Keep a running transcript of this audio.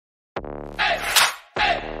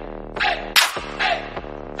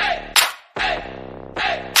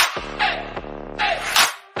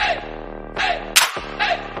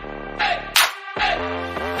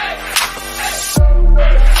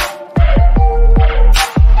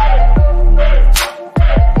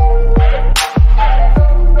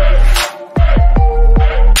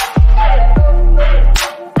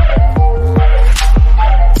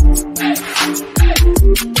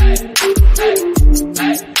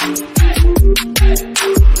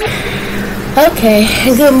Okay,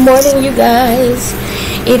 good morning, you guys.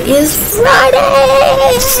 It is Friday.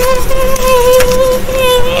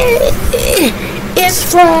 It's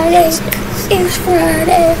Friday. It's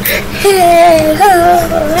Friday. Hey,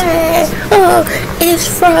 oh, hey, oh, it's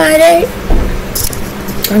Friday.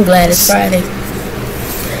 I'm glad it's Friday.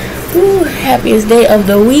 Ooh, happiest day of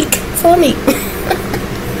the week for me.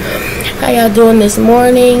 How y'all doing this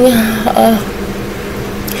morning?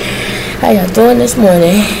 How y'all doing this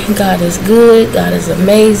morning? God is good. God is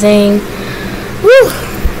amazing. Woo!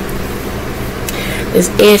 This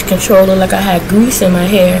edge controller, like I had grease in my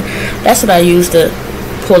hair. That's what I use to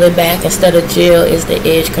pull it back instead of gel. Is the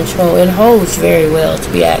edge control. It holds very well,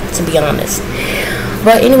 to be honest.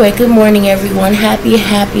 But anyway, good morning, everyone. Happy,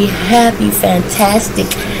 fantastic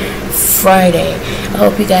Friday. I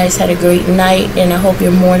hope you guys had a great night, and I hope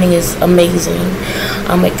your morning is amazing.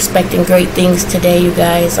 I'm expecting great things today, you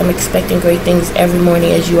guys. I'm expecting great things every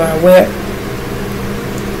morning, as you are aware.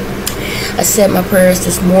 I said my prayers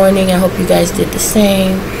this morning. I hope you guys did the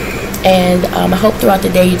same. And I hope throughout the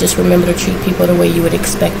day you just remember to treat people the way you would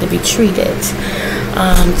expect to be treated.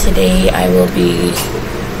 Today I will be,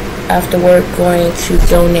 after work, going to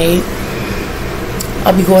donate.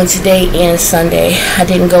 I'll be going today and Sunday. I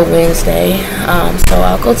didn't go Wednesday, so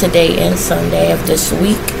I'll go today and Sunday of this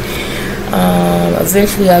week.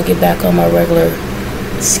 Eventually I'll get back on my regular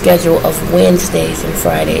schedule of Wednesdays and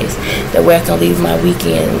Fridays. That way I can leave my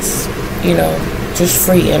weekends, just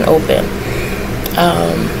free and open.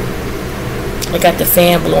 I got the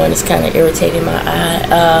fan blowing. It's kind of irritating my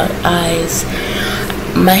eyes.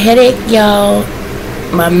 My headache, y'all,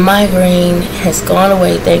 my migraine has gone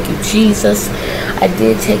away. Thank you, Jesus. I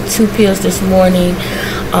did take 2 pills this morning,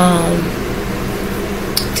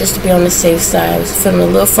 just to be on the safe side. I was feeling a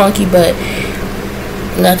little funky, but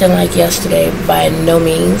nothing like yesterday by no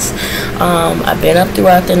means. I've been up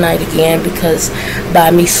throughout the night again because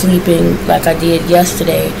by me sleeping like I did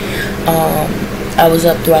yesterday, I was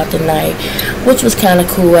up throughout the night, which was kind of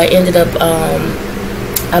cool. I ended up,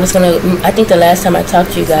 I think the last time I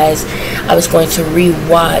talked to you guys, I was going to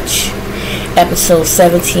re-watch episodes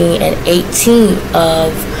 17 and 18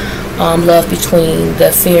 of Love Between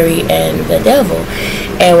the Fairy and the Devil.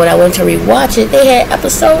 And when I went to rewatch it, they had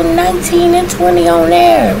episode 19 and 20 on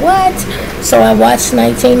there. What? So I watched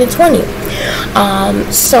 19 and 20.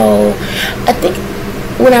 So I think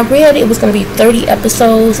when I read it was going to be 30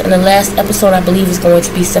 episodes, and the last episode I believe is going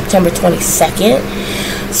to be September 22nd.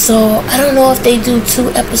 So I don't know if they do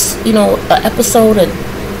an episode a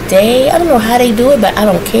day. I don't know how they do it, but I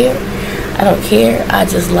don't care. I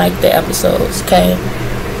just like the episodes, okay?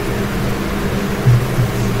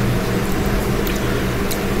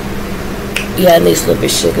 Yeah, it needs a little bit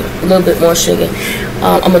sugar, a little bit more sugar.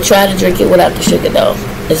 I'm gonna try to drink it without the sugar though.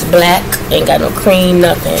 It's black, ain't got no cream,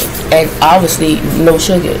 nothing, and obviously no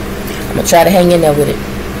sugar. I'm gonna try to hang in there with it.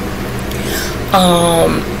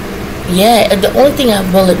 Yeah, the only thing I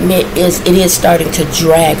will admit is it is starting to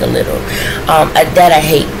drag a little. That I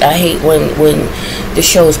hate. I hate when the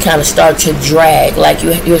shows kind of start to drag. Like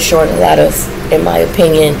you're showing a lot of, in my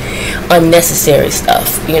opinion, unnecessary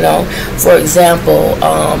stuff. For example,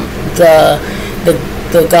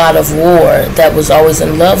 the God of War that was always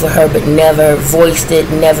in love with her but never voiced it,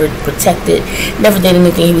 never protected, never did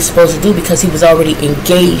anything he was supposed to do because he was already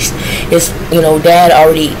engaged. His dad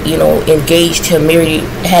already engaged him,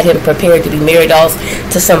 had him prepared to be married off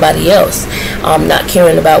to somebody else, not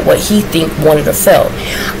caring about what he wanted or felt.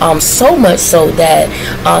 So much so that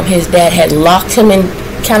his dad had locked him in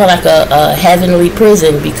kind of like a heavenly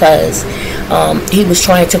prison because he was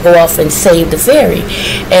trying to go off and save the fairy,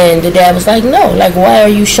 and the dad was like, no, like, why are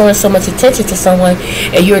you showing so much attention to someone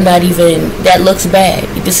and you're not even, that looks bad,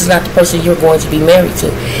 this is not the person you're going to be married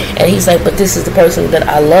to. And he's like, but this is the person that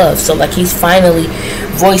I love. So like he's finally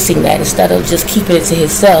voicing that instead of just keeping it to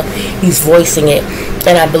himself. He's voicing it,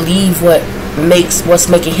 and I believe what's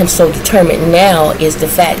making him so determined now is the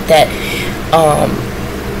fact that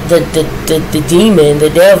the demon, the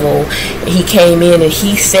devil, he came in and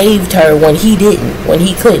he saved her when he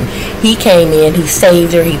couldn't. He came in, he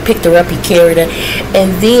saved her, he picked her up, he carried her,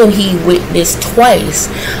 and then he witnessed twice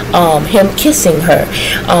him kissing her.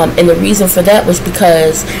 And the reason for that was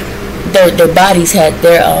because their bodies had,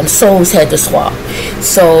 their souls had to swap.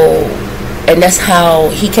 So, and that's how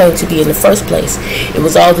he came to be in the first place. It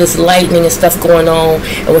was all this lightning and stuff going on,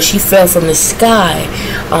 and when she fell from the sky,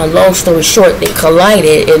 long story short, they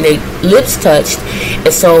collided and their lips touched,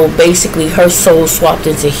 and so basically her soul swapped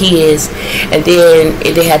into his, and then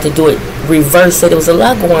they had to do it, reverse it. There was a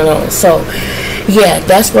lot going on. So Yeah,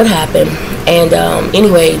 that's what happened. And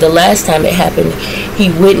anyway, the last time it happened, he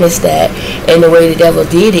witnessed that, and the way the devil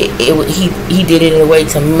did it, he did it in a way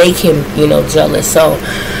to make him, jealous. So,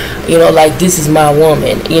 like, this is my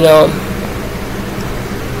woman,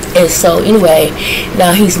 And so anyway,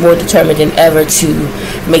 now he's more determined than ever to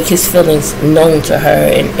make his feelings known to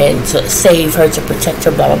her, and to save her, to protect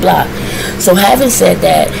her, blah, blah, blah. So having said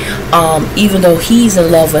that, even though he's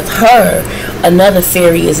in love with her, another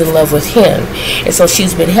fairy is in love with him. And so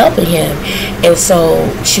she's been helping him. And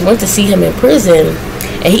so she went to see him in prison,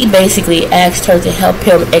 and he basically asked her to help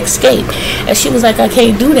him escape. And she was like, I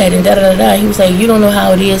can't do that, and da-da-da-da. He was like, you don't know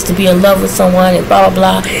how it is to be in love with someone, and blah,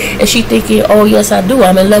 blah, blah. And she thinking, oh, yes, I do.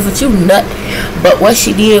 I'm in love with you, nut. But what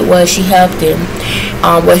she did was she helped him.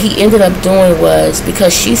 What he ended up doing was,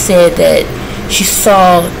 because she said that she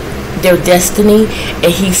saw their destiny,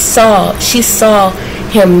 and she saw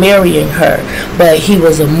him marrying her, but he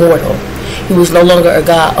was immortal. He was no longer a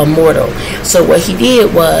god, immortal. So what he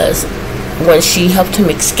did was, when she helped him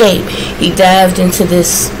escape, he dived into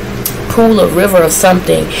this pool or river of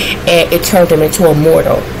something, and it turned him into a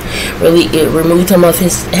mortal. Really, it removed him of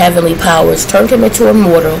his heavenly powers, turned him into a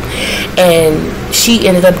mortal, and she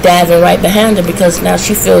ended up diving right behind him, because now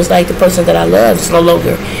she feels like the person that I love is no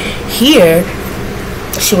longer here.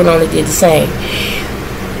 She would only did the same.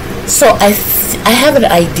 So I have an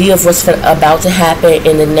idea of what's about to happen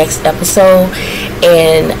in the next episode,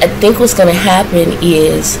 and I think what's going to happen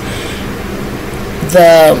is,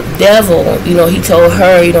 the devil, he told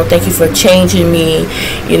her, thank you for changing me,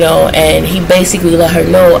 and he basically let her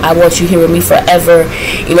know, I want you here with me forever.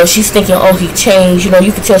 She's thinking, oh, he changed. You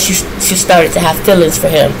can tell she started to have feelings for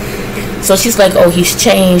him. So she's like, oh, he's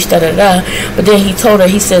changed, da-da-da. But then he told her,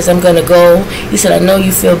 he says, I'm going to go. He said, I know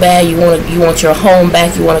you feel bad. You want your home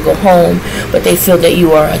back. You want to go home. But they feel that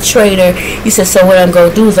you are a traitor. He said, so what I'm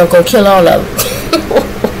going to do is I'm going to kill all of them.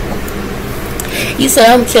 He said,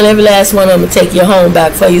 I'm going to kill every last one of them and take your home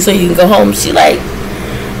back for you so you can go home. She like,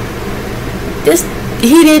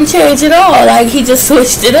 he didn't change at all. Like, he just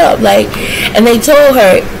switched it up. Like, and they told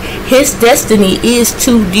her his destiny is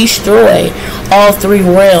to destroy all three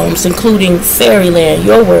realms, including fairyland,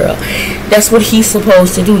 your world. That's what he's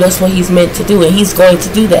supposed to do. That's what he's meant to do, and he's going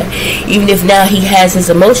to do that. Even if now he has his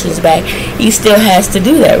emotions back, he still has to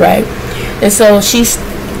do that, right? And so she's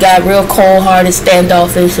got real cold-hearted,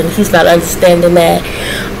 standoffish, and he's not understanding that.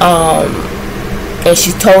 And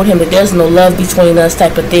she told him that there's no love between us,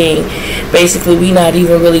 type of thing. Basically, we not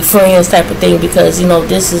even really friends, type of thing, because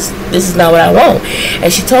this is not what I want.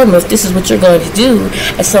 And she told him, if this is what you're going to do,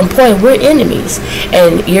 at some point we're enemies,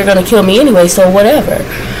 and you're going to kill me anyway, so whatever.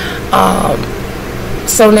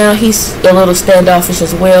 So now he's a little standoffish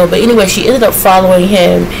as well. But anyway, she ended up following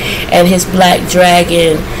him and his black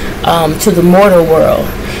dragon to the mortal world.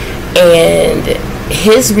 And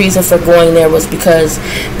his reason for going there was because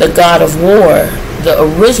the god of war,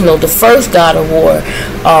 the first god of war,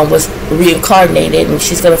 was reincarnated, and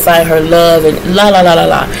she's going to find her love, and la la la la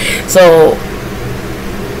la. So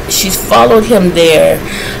she's followed him there.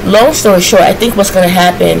 Long story short, I think what's going to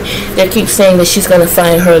happen, they keep saying that she's going to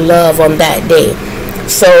find her love on that day.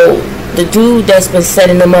 So the dude that's been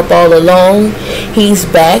setting them up all along, he's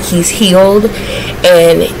back, he's healed,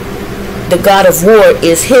 and the god of war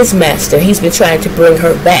is his master. He's been trying to bring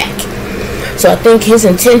her back. So I think his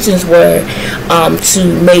intentions were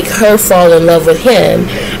to make her fall in love with him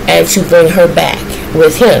and to bring her back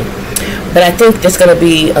with him. But I think there's going to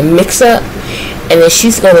be a mix-up, and then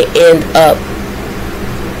she's going to end up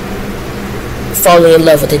falling in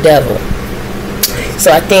love with the devil.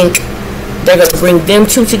 So I think they're going to bring them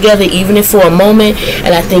two together, even if for a moment,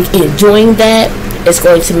 and I think in doing that, it's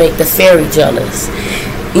going to make the fairy jealous.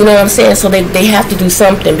 You know what I'm saying? So they have to do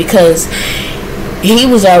something, because he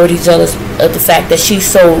was already jealous of the fact that she's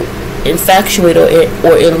so infatuated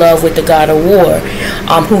or in love with the god of war,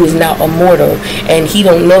 who is now immortal, and he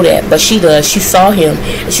don't know that, but she does. She saw him,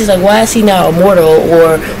 and she's like, why is he now immortal,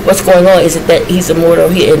 or what's going on? Is it that he's immortal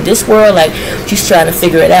here in this world? Like, she's trying to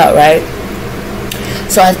figure it out, right?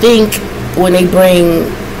 So I think when they bring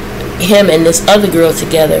him and this other girl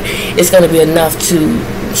together, it's going to be enough to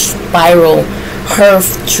spiral her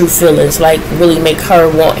true feelings, like really make her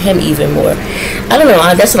want him even more. I don't know.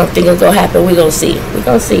 That's what I'm thinking is going to happen. We're going to see. We're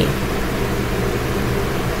going to see.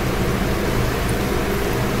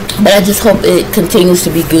 But I just hope it continues to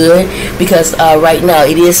be good, because right now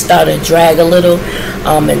it is starting to drag a little,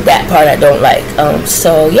 and that part I don't like.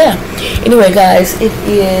 So yeah. Anyway, guys, it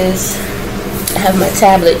is. I have my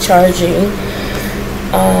tablet charging,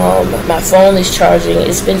 My phone is charging.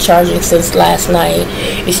 It's been charging since last night.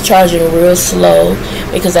 It's charging real slow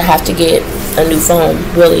because I have to get a new phone.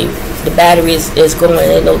 Really, the battery is going.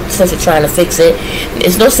 There's no sense of trying to fix it.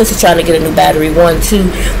 There's no sense of trying to get a new battery. 1, 2,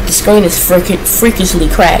 the screen is freakishly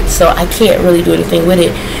cracked, so I can't really do anything with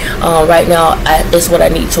it right now. It's what I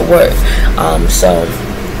need to work. So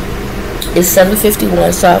it's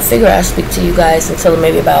 7:51. So I figure I'll speak to you guys until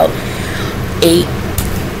maybe about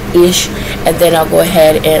 8-ish, and then I'll go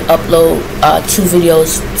ahead and upload 2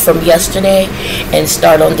 videos from yesterday and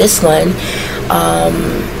start on this one,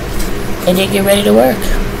 and then get ready to work.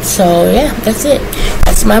 So yeah, that's it.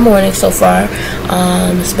 That's my morning so far.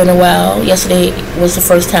 It's been a while. Yesterday was the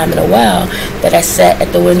first time in a while that I sat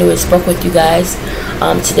at the window and spoke with you guys.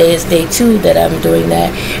 Today is day 2 that I'm doing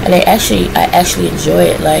that, and I actually enjoy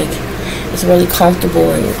it. Like, it's really comfortable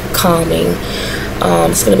and calming.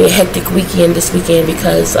 It's going to be a hectic weekend this weekend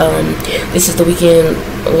because this is the weekend.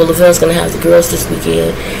 Well, Lavelle's going to have the girls this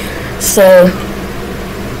weekend, so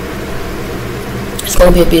it's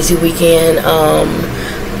going to be a busy weekend.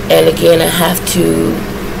 And again, I have to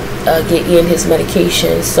get in his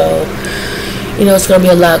medication, so you know it's going to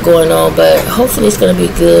be a lot going on. But hopefully, it's going to be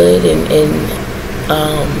good and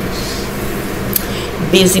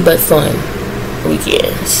busy but fun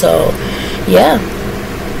weekend. So yeah,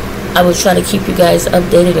 I will try to keep you guys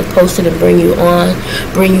updated and posted and bring you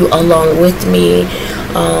along with me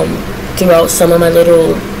throughout some of my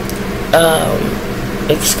little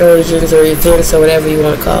excursions or events or whatever you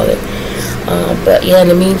want to call it. But yeah, in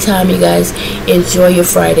the meantime, you guys enjoy your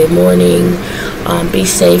Friday morning. Be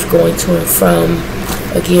safe going to and from.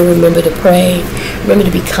 Again, remember to pray. Remember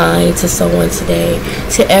to be kind to someone today,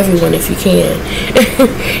 to everyone if you can.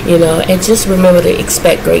 You know, and just remember to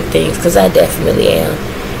expect great things, because I definitely am.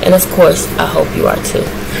 And of course, I hope you are too.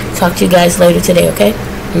 Talk to you guys later today, okay?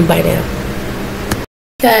 Bye now.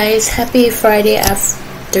 Guys, happy Friday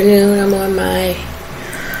afternoon. I'm on my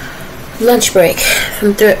lunch break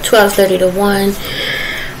from 12:30 to 1.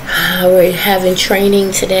 We're having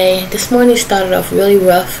training today. This morning started off really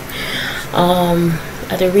rough.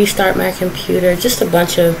 I had to restart my computer, just a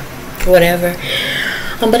bunch of whatever.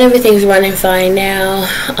 But everything's running fine now.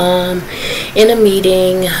 In a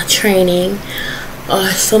meeting, training,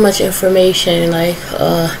 so much information, like,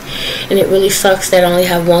 and it really sucks that I only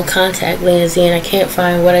have one contact lens in. I can't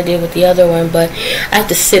find what I did with the other one, but I have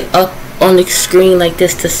to sit up on the screen like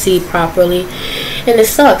this to see properly, and it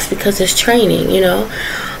sucks because it's training, you know.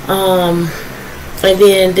 And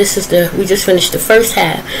then we just finished the first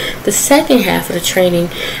half. The second half of the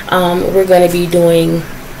training, we're going to be doing,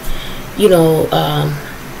 you know,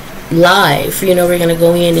 live. You know, we're going to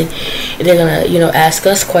go in and they're going to, you know, ask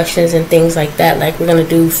us questions and things like that. Like, we're going to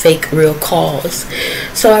do fake real calls.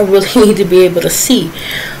 So I really need to be able to see.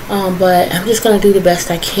 But I'm just going to do the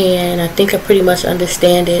best I can. I think I pretty much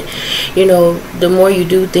understand it. You know, the more you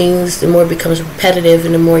do things, the more it becomes repetitive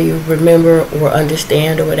and the more you remember or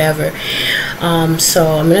understand or whatever. So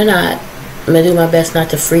I'm going to do my best not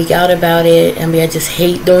to freak out about it. I mean, I just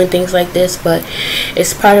hate doing things like this, but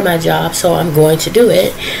it's part of my job, so I'm going to do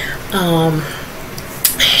it.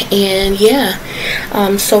 And yeah,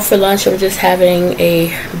 so for lunch, I'm just having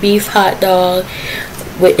a beef hot dog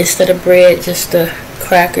with, instead of bread, just the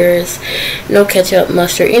crackers, no ketchup,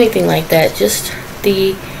 mustard, anything like that, just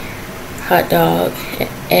the hot dog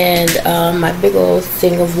and my big old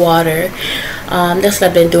thing of water. That's what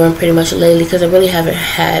I've been doing pretty much lately, because I really haven't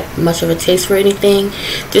had much of a taste for anything.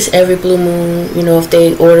 Just every blue moon, you know, if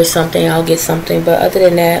they order something, I'll get something, but other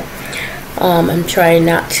than that, I'm trying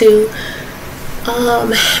not to.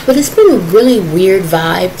 But it's been a really weird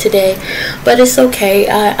vibe today, but it's okay.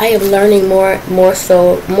 I am learning more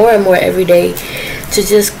and more every day to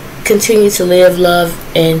just continue to live, love,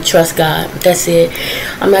 and trust God. That's it.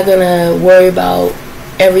 I'm not gonna worry about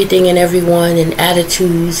everything and everyone and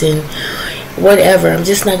attitudes and whatever. I'm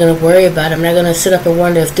just not gonna worry about it. I'm not gonna sit up and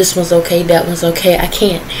wonder if this one's okay, that one's okay. I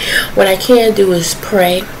can't. What I can do is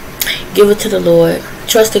pray, give it to the Lord,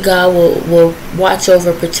 trust that God will watch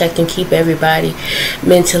over, protect, and keep everybody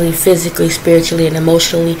mentally, physically, spiritually, and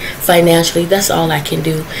emotionally, financially. That's all I can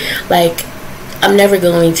do. Like, I'm never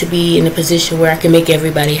going to be in a position where I can make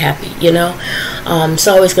everybody happy, you know. It's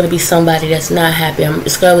always going to be somebody that's not happy.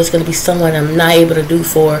 It's always going to be someone I'm not able to do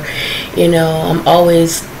for, you know. I'm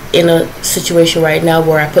always in a situation right now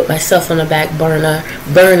where I put myself on the back burner,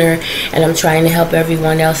 and I'm trying to help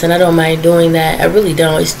everyone else, and I don't mind doing that. I really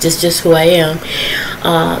don't. It's just who I am,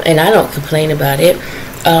 and I don't complain about it.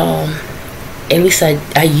 At least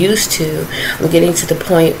I used to. I'm getting to the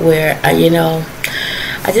point where I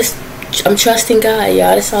just I'm trusting God,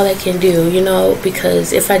 y'all. That's all I can do, you know,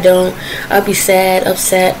 because if I don't, I'll be sad,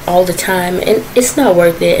 upset all the time, and it's not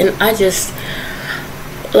worth it. And I just,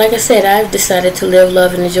 like I said, I've decided to live,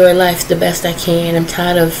 love, and enjoy life the best I can. I'm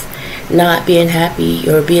tired of not being happy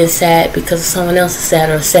or being sad because someone else is sad,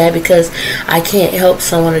 or sad because I can't help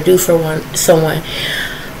someone or do for someone.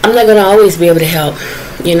 I'm not going to always be able to help,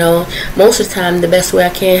 you know. Most of the time, the best way I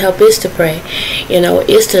can help is to pray, you know,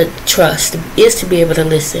 is to trust, is to be able to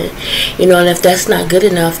listen, you know. And if that's not good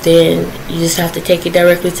enough, then you just have to take it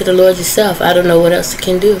directly to the Lord yourself. I don't know what else I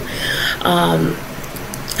can do.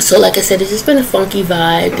 So like I said, it's just been a funky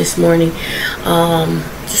vibe this morning.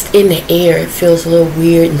 Just in the air, it feels a little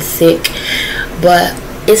weird and thick, but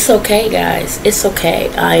it's okay, guys. It's okay.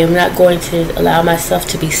 I am not going to allow myself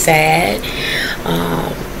to be sad.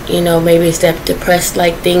 You know, maybe it's that depressed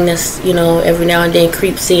like thing that's, you know, every now and then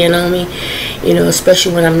creeps in on me, you know,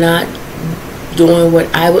 especially when I'm not doing what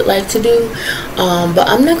I would like to do. But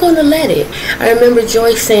I'm not going to let it. I remember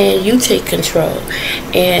Joyce saying, you take control.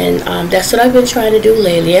 And that's what I've been trying to do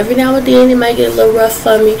lately. Every now and then it might get a little rough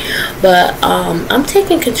for me, but I'm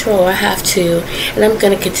taking control. I have to. And I'm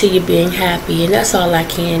going to continue being happy. And that's all I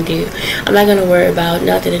can do. I'm not going to worry about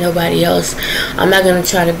nothing and nobody else. I'm not going to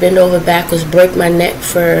try to bend over backwards, break my neck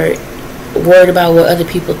for worried about what other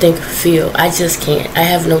people think or feel. I just can't. I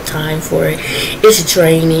have no time for it. It's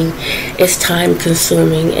draining, it's time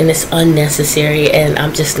consuming, and it's unnecessary, and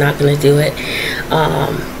I'm just not going to do it.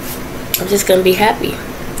 I'm just going to be happy.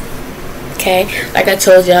 Okay, like I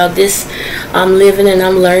told y'all, this I'm living and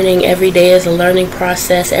I'm learning. Every day is a learning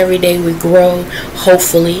process. Every day we grow,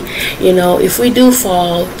 hopefully. You know, if we do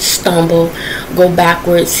fall, stumble, go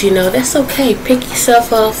backwards, you know, that's okay. Pick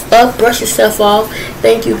yourself up, brush yourself off,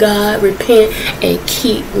 thank you God, repent, and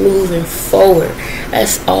keep moving forward.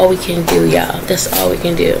 That's all we can do, y'all. That's all we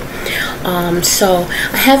can do. So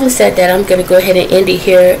I haven't said that. I'm gonna go ahead and end it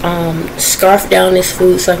here. Scarf down this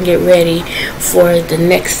food so I can get ready for the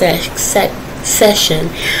next session.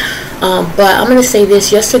 But I'm gonna say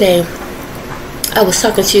this. Yesterday I was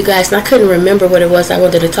talking to you guys and I couldn't remember what it was I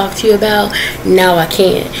wanted to talk to you about. Now I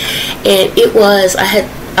can. And it was,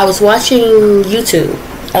 I was watching YouTube,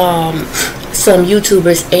 some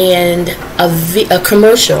YouTubers, and a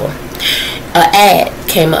commercial, an ad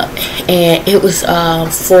came up, and it was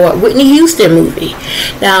for Whitney Houston movie.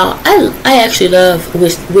 Now I actually love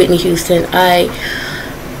Whitney Houston.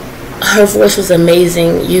 Her voice was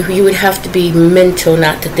amazing. You would have to be mental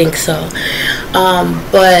not to think so.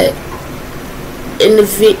 But in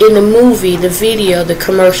the movie, the video, the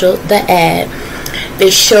commercial, the ad, they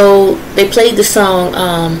played the song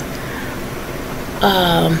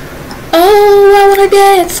oh, I wanna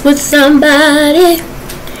dance with somebody,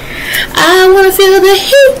 I wanna feel the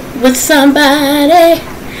heat with somebody,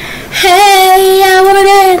 hey, I wanna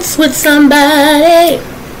dance with somebody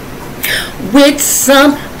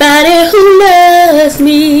who loves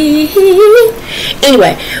me.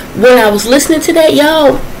 Anyway, when I was listening to that,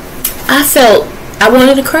 y'all, I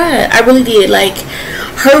wanted to cry. I really did. Like,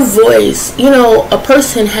 her voice, you know, a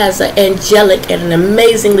person has an angelic and an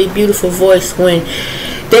amazingly beautiful voice when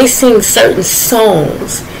they sing certain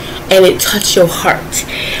songs and it touched your heart.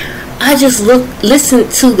 I just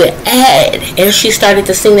listened to the ad and she started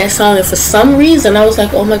to sing that song, and for some reason I was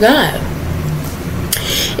like, oh my God.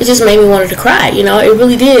 It just made me want to cry, you know. It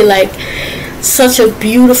really did. Like, such a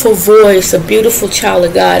beautiful voice, a beautiful child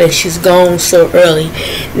of God, and she's gone so early.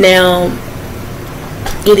 Now,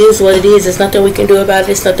 it is what it is. There's nothing we can do about it.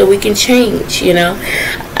 There's nothing we can change, you know.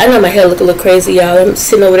 I know my hair look a little crazy, y'all. I'm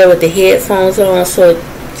sitting over there with the headphones on, so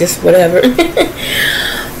just whatever.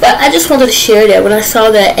 But I just wanted to share that. When I saw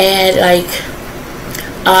that ad, like,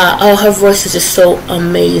 oh, her voice is just so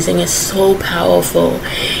amazing. It's so powerful,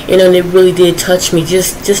 you know, and it really did touch me.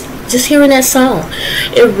 Just hearing that song,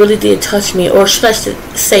 it really did touch me. Or should I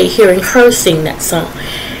say, hearing her sing that song.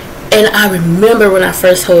 And I remember when I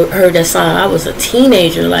first heard that song, I was a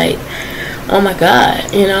teenager. Like, oh my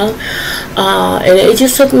God, you know. And it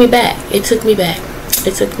just took me back. It took me back.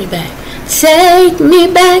 It took me back. Take me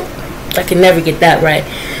back. I can never get that right.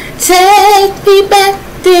 Take me back,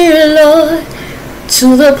 dear Lord,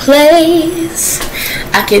 to the place.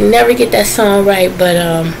 I can never get that song right, but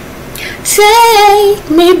take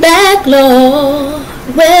me back, Lord,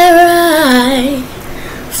 where I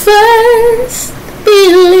first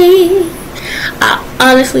believed.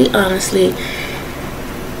 Honestly,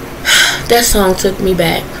 that song took me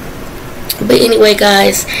back. But anyway,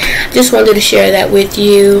 guys, just wanted to share that with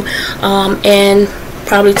you, and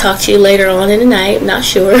probably talk to you later on in the night. Not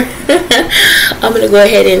sure. I'm going to go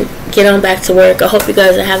ahead and get on back to work. I hope you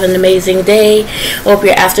guys are having an amazing day. I hope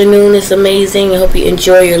your afternoon is amazing. I hope you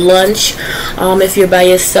enjoy your lunch. If you're by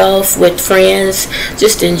yourself, with friends,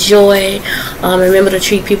 just enjoy. Remember to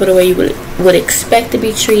treat people the way you would expect to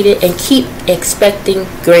be treated, and keep expecting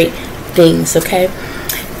great things, okay?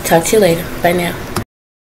 Talk to you later. Bye now.